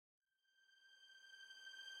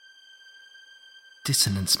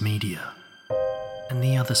Dissonance Media and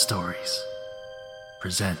the Other Stories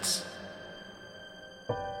presents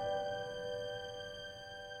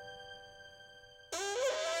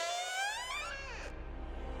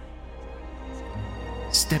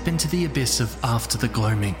Step into the abyss of After the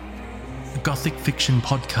Gloaming, a gothic fiction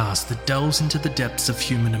podcast that delves into the depths of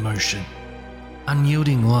human emotion.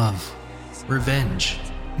 Unyielding love, revenge,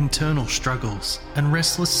 internal struggles, and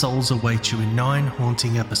restless souls await you in 9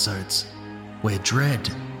 haunting episodes, where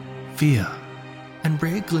dread, fear, and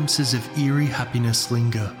rare glimpses of eerie happiness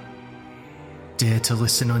linger. Dare to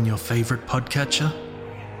listen on your favourite podcatcher?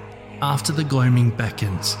 After the Gloaming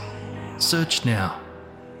beckons. Search now,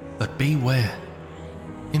 but beware.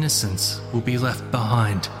 Innocence will be left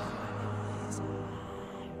behind.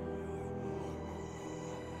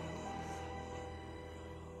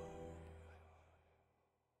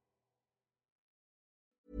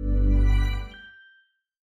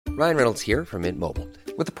 Ryan Reynolds here from Mint Mobile.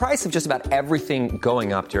 With the price of just about everything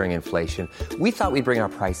going up during inflation, we thought we'd bring our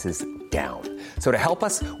prices down. So to help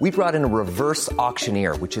us, we brought in a reverse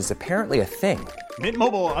auctioneer, which is apparently a thing. Mint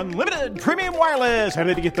Mobile Unlimited Premium Wireless. How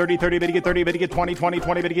to get 30, 30, bit to get 30, bit to get 20, 20,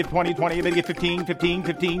 20, bit to get 20, 20, bit to get 15, 15,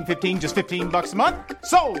 15, 15, just $15 a month?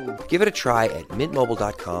 Sold! Give it a try at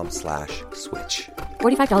mintmobile.com/switch.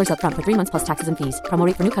 $45 up front for 3 months plus taxes and fees. Promo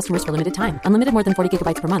rate for new customers for limited time. Unlimited more than 40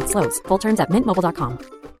 gigabytes per month. Slows full terms at mintmobile.com.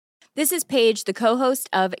 This is Paige, the co-host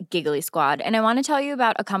of Giggly Squad, and I want to tell you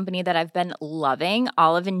about a company that I've been loving,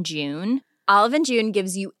 Olive & June. Olive & June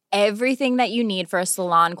gives you everything that you need for a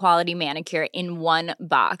salon-quality manicure in one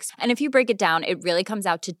box. And if you break it down, it really comes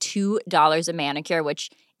out to $2 a manicure, which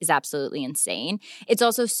is absolutely insane. It's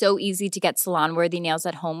also so easy to get salon-worthy nails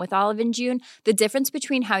at home with Olive & June. The difference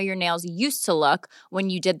between how your nails used to look when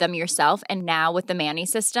you did them yourself and now with the Mani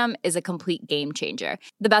system is a complete game changer.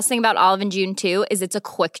 The best thing about Olive & June, too, is it's a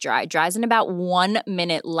quick dry. Dries in about 1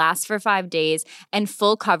 minute, lasts for 5 days, and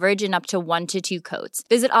full coverage in up to 1 to 2 coats.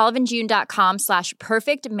 Visit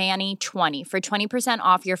oliveandjune.com/perfectmani20 for 20%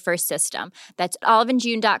 off your first system. That's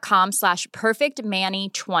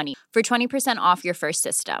oliveandjune.com/perfectmani20 for 20% off your first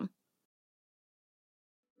system.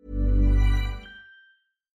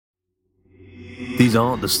 These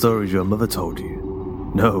aren't the stories your mother told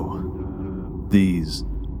you. No, these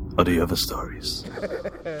are the other stories.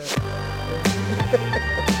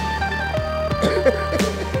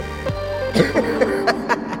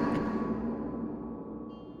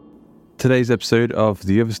 Today's episode of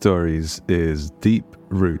The Other Stories is Deep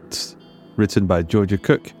Roots, written by Georgia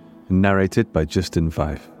Cook and narrated by Justin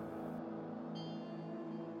Fife.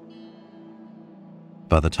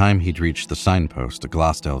 By the time he'd reached the signpost at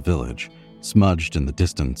Glassdale Village, smudged in the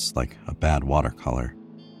distance like a bad watercolor,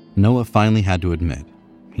 Noah finally had to admit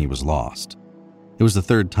he was lost. It was the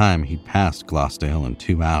 3rd time he'd passed Glassdale in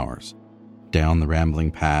 2 hours, down the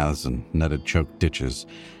rambling paths and netted choked ditches,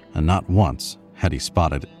 and not once had he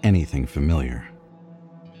spotted anything familiar.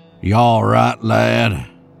 "You all right, lad?"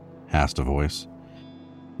 asked a voice.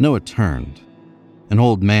 Noah turned. An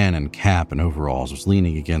old man in cap and overalls was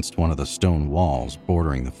leaning against one of the stone walls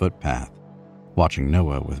bordering the footpath, watching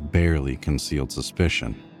Noah with barely concealed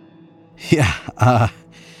suspicion. "Yeah,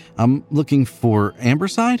 I'm looking for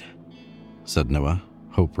Amberside?" said Noah,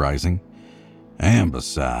 hope rising.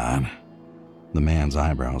 "Amberside?" The man's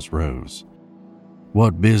eyebrows rose.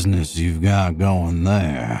 "What business you've got going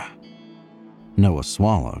there?" Noah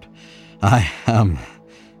swallowed.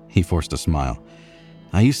 He forced a smile.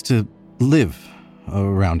 "I used to live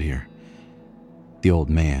around here." The old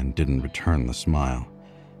man didn't return the smile.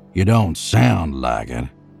 "You don't sound like it,"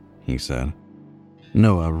 he said.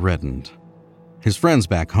 Noah reddened. His friends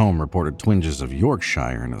back home reported twinges of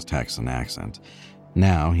Yorkshire in his Texan accent.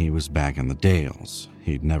 Now he was back in the Dales.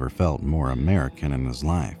 He'd never felt more American in his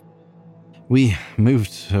life. "We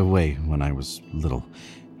moved away when I was little,"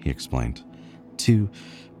 he explained, "to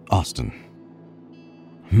Austin."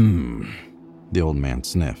 The old man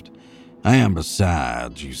sniffed.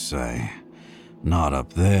 "Amberside, you say? Not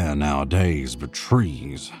up there nowadays, but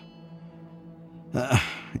trees."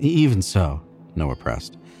 Even so," Noah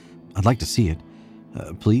pressed. "I'd like to see it.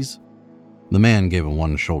 Please?" The man gave a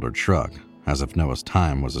one-shouldered shrug, as if Noah's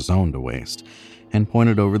time was his own to waste, and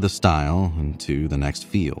pointed over the stile into the next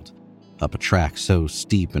field, up a track so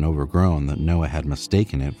steep and overgrown that Noah had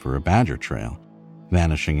mistaken it for a badger trail,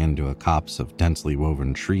 vanishing into a copse of densely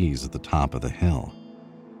woven trees at the top of the hill.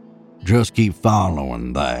 "Just keep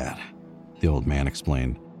following that," the old man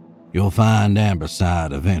explained. "You'll find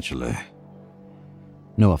Amberside eventually."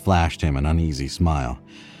 Noah flashed him an uneasy smile.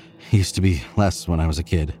 "Used to be less when I was a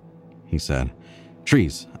kid," he said.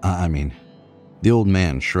 "Trees, I mean." The old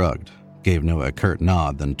man shrugged, gave Noah a curt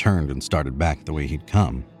nod, then turned and started back the way he'd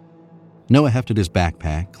come. Noah hefted his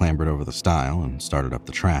backpack, clambered over the stile, and started up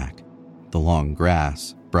the track. The long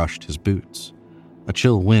grass brushed his boots. A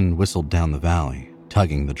chill wind whistled down the valley,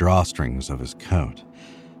 tugging the drawstrings of his coat.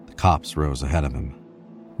 The copse rose ahead of him.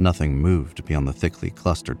 Nothing moved beyond the thickly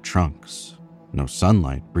clustered trunks. No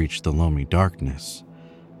sunlight breached the loamy darkness.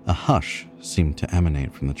 A hush seemed to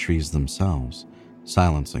emanate from the trees themselves,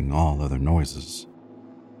 silencing all other noises.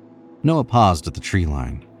 Noah paused at the tree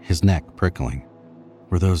line, his neck prickling.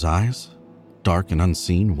 Were those eyes, dark and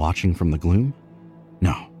unseen, watching from the gloom?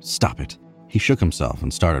 No, stop it. He shook himself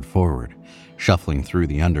and started forward, shuffling through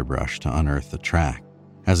the underbrush to unearth the track.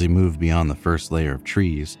 As he moved beyond the first layer of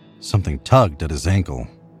trees, something tugged at his ankle.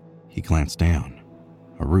 He glanced down.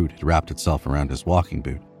 A root had wrapped itself around his walking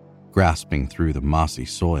boot, grasping through the mossy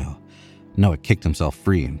soil. Noah kicked himself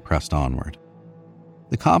free and pressed onward.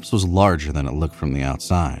 The copse was larger than it looked from the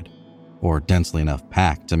outside, or densely enough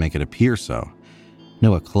packed to make it appear so.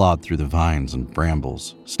 Noah clawed through the vines and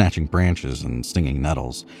brambles, snatching branches and stinging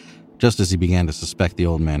nettles. Just as he began to suspect the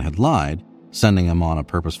old man had lied, sending him on a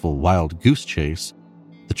purposeful wild goose chase,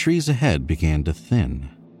 the trees ahead began to thin.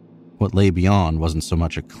 What lay beyond wasn't so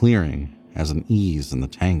much a clearing as an ease in the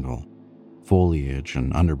tangle, foliage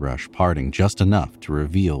and underbrush parting just enough to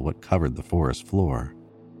reveal what covered the forest floor.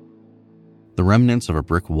 The remnants of a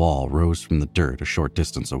brick wall rose from the dirt a short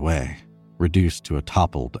distance away, reduced to a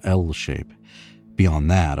toppled L shape. Beyond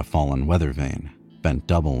that, a fallen weather vane, bent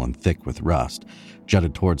double and thick with rust,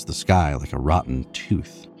 jutted towards the sky like a rotten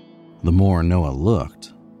tooth. The more Noah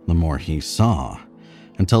looked, the more he saw,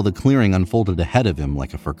 until the clearing unfolded ahead of him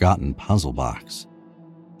like a forgotten puzzle box.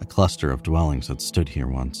 A cluster of dwellings had stood here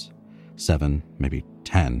once, 7, maybe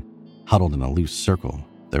 10, huddled in a loose circle,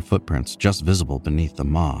 their footprints just visible beneath the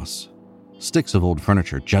moss. Sticks of old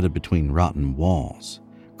furniture jutted between rotten walls.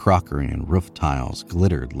 Crockery and roof tiles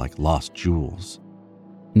glittered like lost jewels.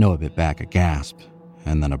 Noah bit back a gasp,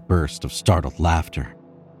 and then a burst of startled laughter.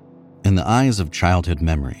 In the eyes of childhood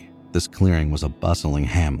memory, this clearing was a bustling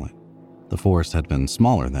hamlet. The forest had been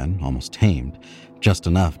smaller then, almost tamed, just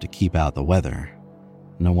enough to keep out the weather.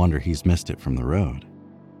 No wonder he's missed it from the road.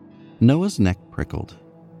 Noah's neck prickled.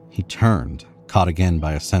 He turned, caught again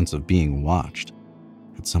by a sense of being watched.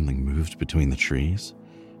 Had something moved between the trees?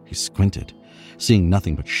 He squinted, seeing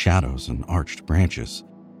nothing but shadows and arched branches.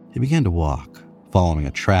 He began to walk, following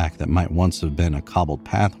a track that might once have been a cobbled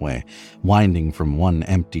pathway, winding from one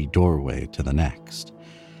empty doorway to the next.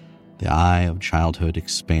 The eye of childhood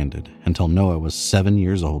expanded until Noah was 7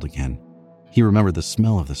 years old again. He remembered the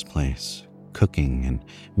smell of this place, cooking and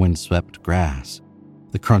windswept grass,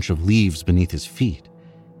 the crunch of leaves beneath his feet.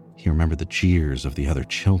 He remembered the jeers of the other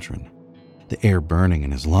children, the air burning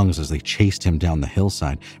in his lungs as they chased him down the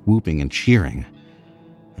hillside, whooping and cheering.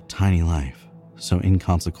 A tiny life, so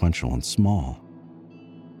inconsequential and small.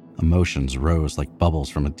 Emotions rose like bubbles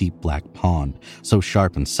from a deep black pond, so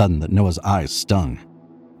sharp and sudden that Noah's eyes stung.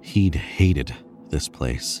 He'd hated this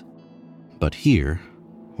place. But here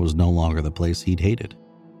was no longer the place he'd hated.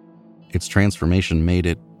 Its transformation made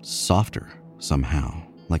it softer, somehow,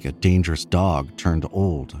 like a dangerous dog turned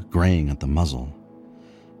old, graying at the muzzle.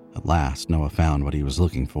 At last, Noah found what he was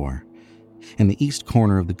looking for. In the east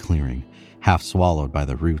corner of the clearing, half swallowed by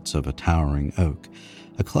the roots of a towering oak,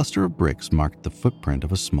 a cluster of bricks marked the footprint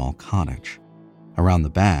of a small cottage. Around the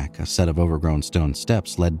back, a set of overgrown stone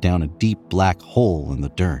steps led down a deep black hole in the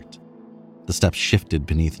dirt. The steps shifted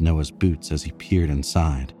beneath Noah's boots as he peered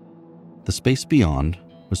inside. The space beyond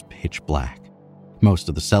was pitch black. Most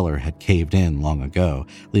of the cellar had caved in long ago,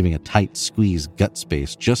 leaving a tight squeezed gut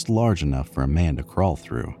space just large enough for a man to crawl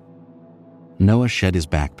through. Noah shed his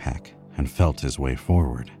backpack and felt his way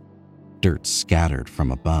forward. Dirt scattered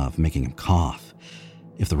from above, making him cough.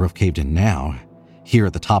 If the roof caved in now, here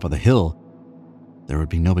at the top of the hill, there would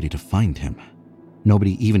be nobody to find him.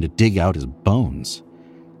 Nobody even to dig out his bones.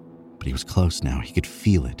 But he was close now. He could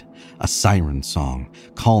feel it. A siren song,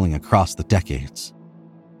 calling across the decades.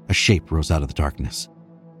 A shape rose out of the darkness,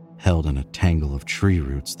 held in a tangle of tree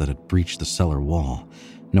roots that had breached the cellar wall.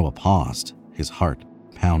 Noah paused, his heart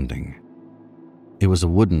pounding. It was a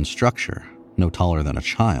wooden structure, no taller than a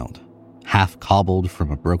child, half cobbled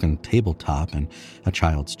from a broken tabletop and a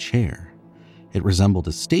child's chair. It resembled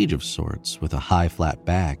a stage of sorts, with a high flat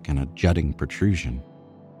back and a jutting protrusion.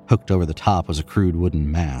 Hooked over the top was a crude wooden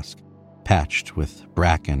mask, patched with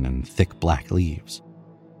bracken and thick black leaves.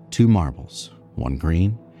 2 marbles, one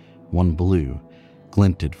green, one blue,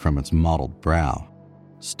 glinted from its mottled brow,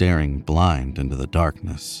 staring blind into the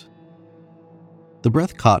darkness. The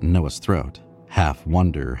breath caught in Noah's throat, half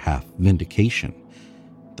wonder, half vindication.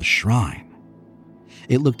 The shrine.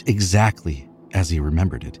 It looked exactly as he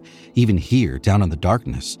remembered it. Even here, down in the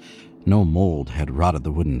darkness, no mold had rotted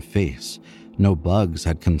the wooden face. No bugs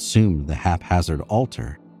had consumed the haphazard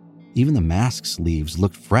altar. Even the mask sleeves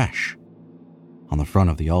looked fresh. On the front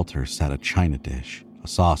of the altar sat a china dish, a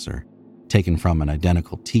saucer, taken from an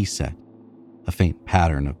identical tea set. A faint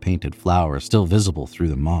pattern of painted flowers still visible through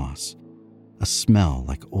the moss. A smell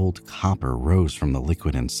like old copper rose from the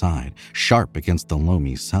liquid inside, sharp against the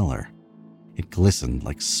loamy cellar. It glistened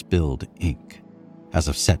like spilled ink, as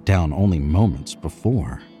if set down only moments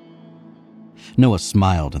before. Noah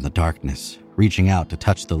smiled in the darkness, reaching out to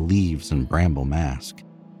touch the leaves and bramble mask.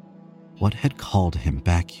 What had called him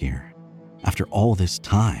back here, after all this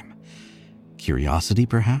time? Curiosity,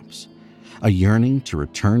 perhaps? A yearning to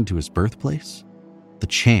return to his birthplace? The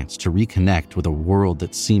chance to reconnect with a world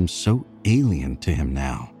that seemed so alien to him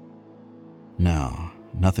now? No,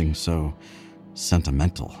 nothing so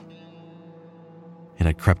sentimental. It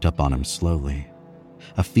had crept up on him slowly,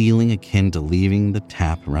 a feeling akin to leaving the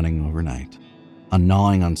tap running overnight, a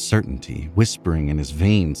gnawing uncertainty whispering in his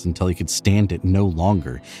veins until he could stand it no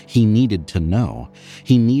longer. He needed to know.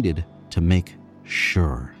 He needed to make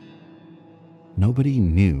sure. Nobody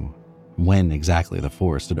knew when exactly the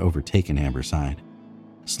forest had overtaken Amberside.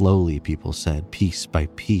 Slowly, people said, piece by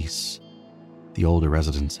piece. The older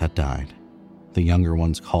residents had died, the younger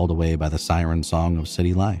ones called away by the siren song of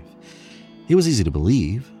city life. It was easy to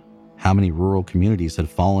believe. How many rural communities had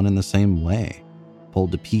fallen in the same way,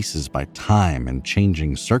 pulled to pieces by time and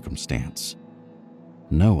changing circumstance?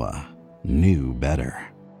 Noah knew better.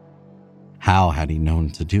 How had he known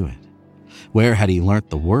to do it? Where had he learnt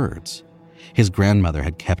the words? His grandmother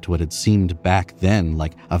had kept what had seemed back then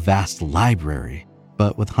like a vast library,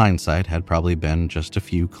 but with hindsight had probably been just a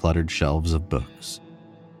few cluttered shelves of books.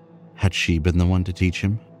 Had she been the one to teach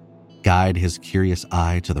him? Guide his curious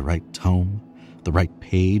eye to the right tome, the right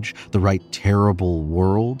page, the right terrible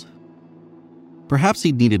world? Perhaps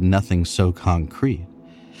he needed nothing so concrete.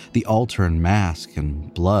 The altar and mask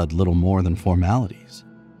and blood little more than formalities,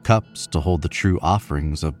 cups to hold the true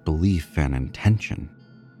offerings of belief and intention.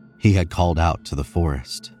 He had called out to the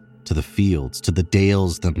forest, to the fields, to the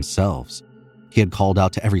dales themselves. He had called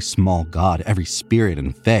out to every small god, every spirit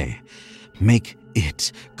and fae. Make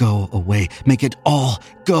it go away. Make it all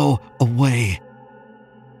go away.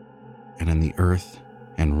 And in the earth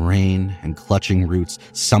and rain and clutching roots,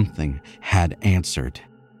 something had answered.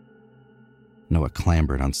 Noah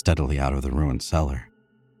clambered unsteadily out of the ruined cellar.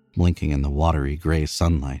 Blinking in the watery gray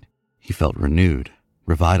sunlight, he felt renewed,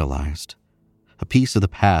 revitalized. A piece of the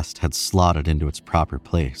past had slotted into its proper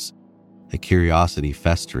place. A curiosity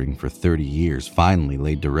festering for 30 years finally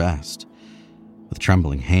laid to rest. With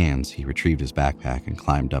trembling hands, he retrieved his backpack and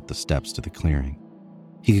climbed up the steps to the clearing.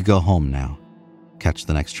 He could go home now, catch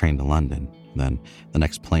the next train to London, then the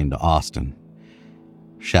next plane to Austin.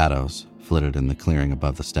 Shadows flitted in the clearing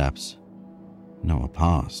above the steps. Noah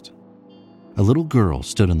paused. A little girl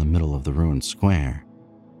stood in the middle of the ruined square.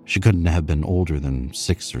 She couldn't have been older than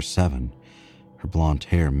 6 or 7, her blonde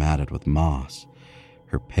hair matted with moss,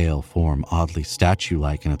 her pale form oddly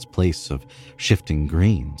statue-like in its place of shifting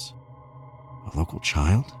greens. A local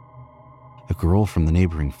child? A girl from the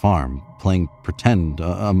neighboring farm, playing pretend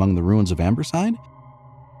among the ruins of Amberside?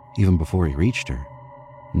 Even before he reached her,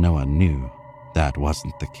 Noah knew that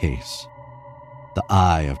wasn't the case. The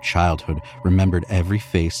eye of childhood remembered every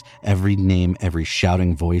face, every name, every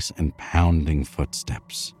shouting voice and pounding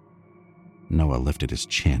footsteps. Noah lifted his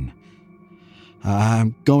chin.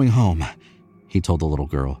 "I'm going home," he told the little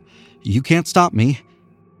girl. "You can't stop me."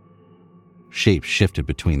 Shapes shifted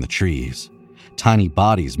between the trees. Tiny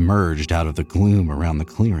bodies merged out of the gloom around the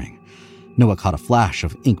clearing. Noah caught a flash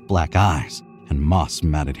of ink-black eyes and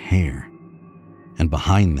moss-matted hair. And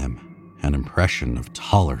behind them, an impression of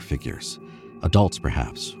taller figures. Adults,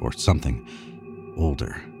 perhaps, or something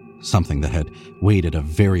older. Something that had waited a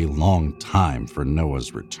very long time for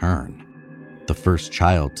Noah's return. The first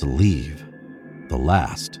child to leave, the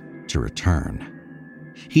last to return.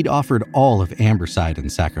 He'd offered all of Amberside in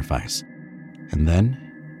sacrifice, and then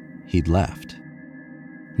he'd left.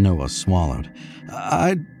 Noah swallowed.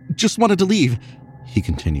 "I just wanted to leave," he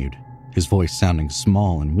continued, his voice sounding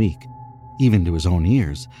small and weak, even to his own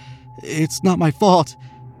ears. "It's not my fault."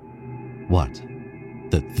 What?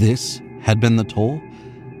 That this had been the toll?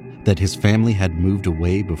 That his family had moved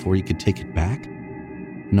away before he could take it back?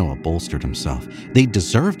 Noah bolstered himself. They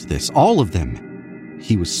deserved this, all of them.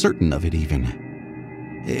 He was certain of it even.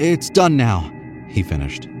 "It's done now," he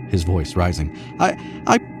finished, his voice rising.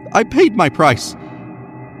 I paid my price."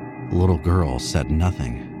 The little girl said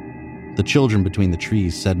nothing. The children between the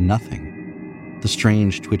trees said nothing. The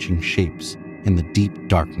strange twitching shapes in the deep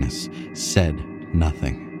darkness, said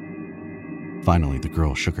nothing. Finally, the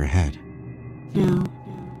girl shook her head. No,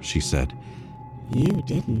 she said. You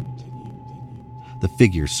didn't. The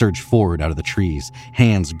figure surged forward out of the trees,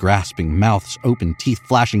 hands grasping, mouths open, teeth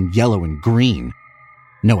flashing yellow and green.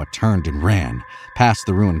 Noah turned and ran, past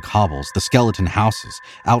the ruined cobbles, the skeleton houses,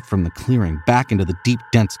 out from the clearing, back into the deep,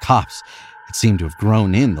 dense copse. It seemed to have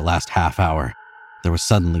grown in the last half hour. There was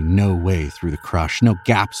suddenly no way through the crush, no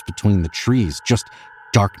gaps between the trees, just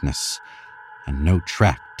darkness, and no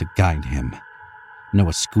track to guide him.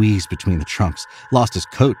 Noah squeezed between the trunks, lost his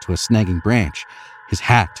coat to a snagging branch, his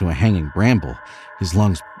hat to a hanging bramble. His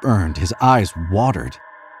lungs burned, his eyes watered.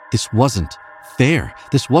 This wasn't fair.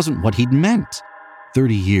 This wasn't what he'd meant.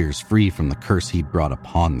 30 years free from the curse he'd brought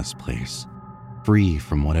upon this place. Free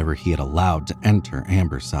from whatever he had allowed to enter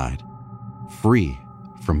Amberside. Free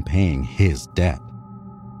from paying his debt.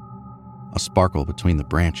 A sparkle between the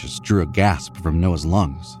branches drew a gasp from Noah's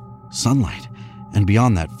lungs. Sunlight, and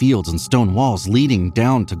beyond that fields and stone walls leading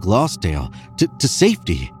down to Glossdale, to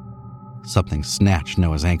safety. Something snatched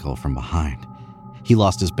Noah's ankle from behind. He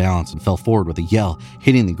lost his balance and fell forward with a yell,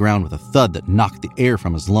 hitting the ground with a thud that knocked the air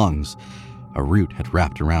from his lungs. A root had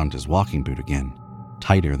wrapped around his walking boot again,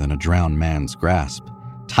 tighter than a drowned man's grasp,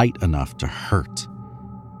 tight enough to hurt.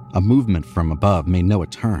 A movement from above made Noah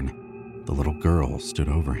turn. The little girl stood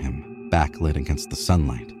over him, backlit against the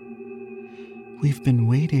sunlight. "We've been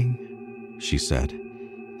waiting," she said,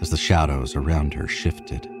 as the shadows around her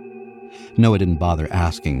shifted. Noah didn't bother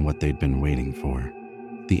asking what they'd been waiting for.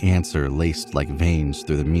 The answer laced like veins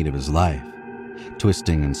through the meat of his life,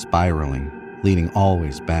 twisting and spiraling, leading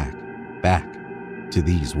always back to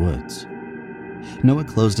these woods. Noah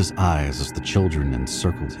closed his eyes as the children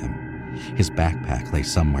encircled him. His backpack lay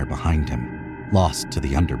somewhere behind him, lost to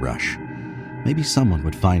the underbrush. Maybe someone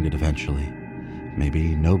would find it eventually.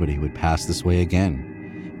 Maybe nobody would pass this way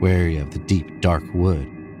again, wary of the deep, dark wood,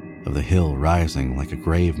 of the hill rising like a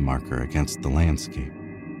grave marker against the landscape,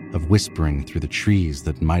 of whispering through the trees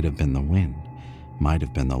that might have been the wind, might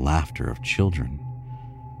have been the laughter of children.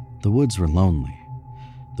 The woods were lonely.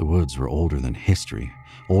 The woods were older than history,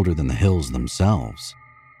 older than the hills themselves,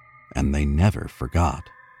 and they never forgot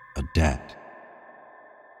a debt.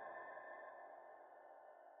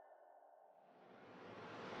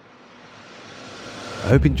 I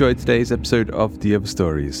hope you enjoyed today's episode of The Other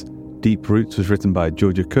Stories. Deep Roots was written by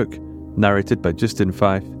Georgia Cook, narrated by Justin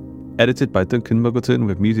Fife, edited by Duncan Muggleton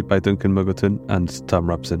with music by Duncan Muggleton and Tom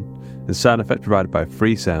Robson, and sound effects provided by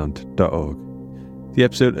freesound.org. The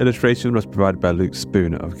episode illustration was provided by Luke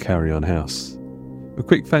Spooner of Carry On House. A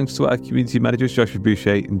quick thanks to our community managers Joshua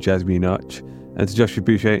Boucher and Jasmine Arch, and to Joshua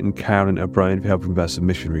Boucher and Carolyn O'Brien for helping with our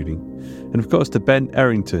submission reading. And of course to Ben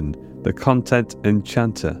Errington, the Content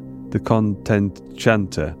Enchanter, the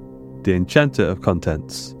enchanter of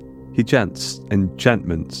contents. He chants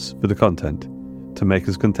enchantments for the content to make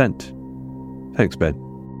us content. Thanks, Ben.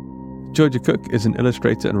 Georgia Cook is an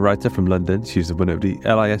illustrator and writer from London. She's the winner of the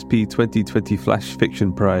LISP 2020 Flash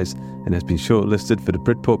Fiction Prize and has been shortlisted for the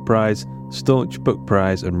Bridport Prize, Staunch Book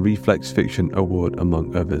Prize and Reflex Fiction Award,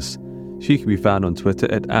 among others. She can be found on Twitter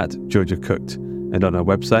at GeorgiaCooked and on our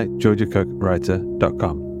website,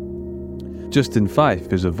 georgiacookwriter.com. Justin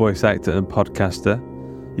Fife is a voice actor and podcaster.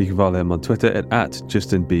 You can follow him on Twitter at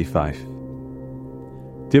JustinBFife.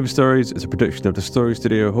 The Other Stories is a production of the Story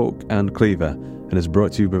Studio Hawk and Cleaver and is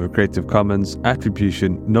brought to you with a Creative Commons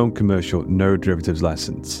Attribution Non-Commercial No Derivatives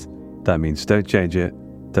license. That means don't change it,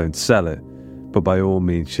 don't sell it, but by all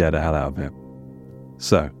means share the hell out of it.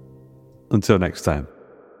 So, until next time.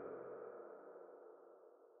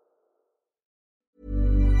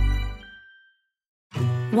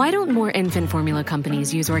 Why don't more infant formula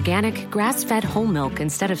companies use organic, grass-fed whole milk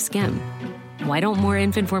instead of skim? Why don't more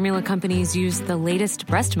infant formula companies use the latest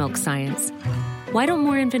breast milk science? Why don't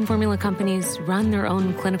more infant formula companies run their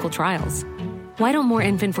own clinical trials? Why don't more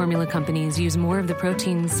infant formula companies use more of the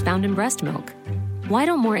proteins found in breast milk? Why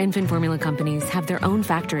don't more infant formula companies have their own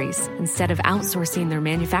factories instead of outsourcing their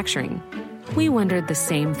manufacturing? We wondered the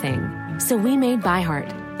same thing. So we made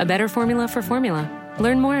ByHeart, a better formula for formula.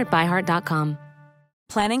 Learn more at byheart.com.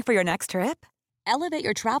 Planning for your next trip? Elevate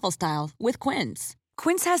your travel style with Quince.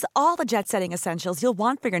 Quince has all the jet-setting essentials you'll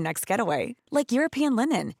want for your next getaway, like European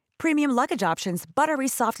linen, premium luggage options, buttery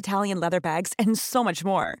soft Italian leather bags, and so much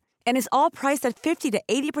more. And is all priced at 50 to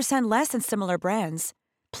 80% less than similar brands.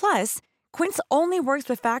 Plus, Quince only works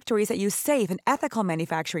with factories that use safe and ethical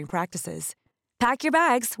manufacturing practices. Pack your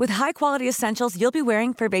bags with high-quality essentials you'll be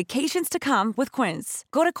wearing for vacations to come with Quince.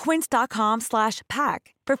 Go to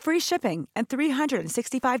quince.com/pack for free shipping and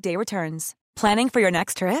 365-day returns. Planning for your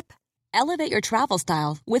next trip? Elevate your travel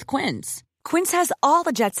style with Quince. Quince has all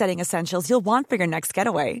the jet-setting essentials you'll want for your next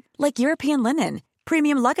getaway, like European linen,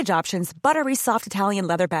 premium luggage options, buttery soft Italian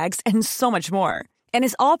leather bags, and so much more. And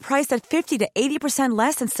is all priced at 50 to 80%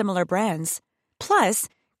 less than similar brands. Plus,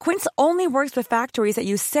 Quince only works with factories that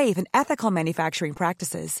use safe and ethical manufacturing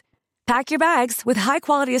practices. Pack your bags with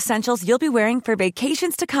high-quality essentials you'll be wearing for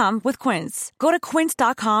vacations to come with Quince. Go to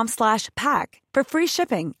quince.com/pack for free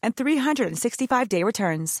shipping and 365-day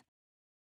returns.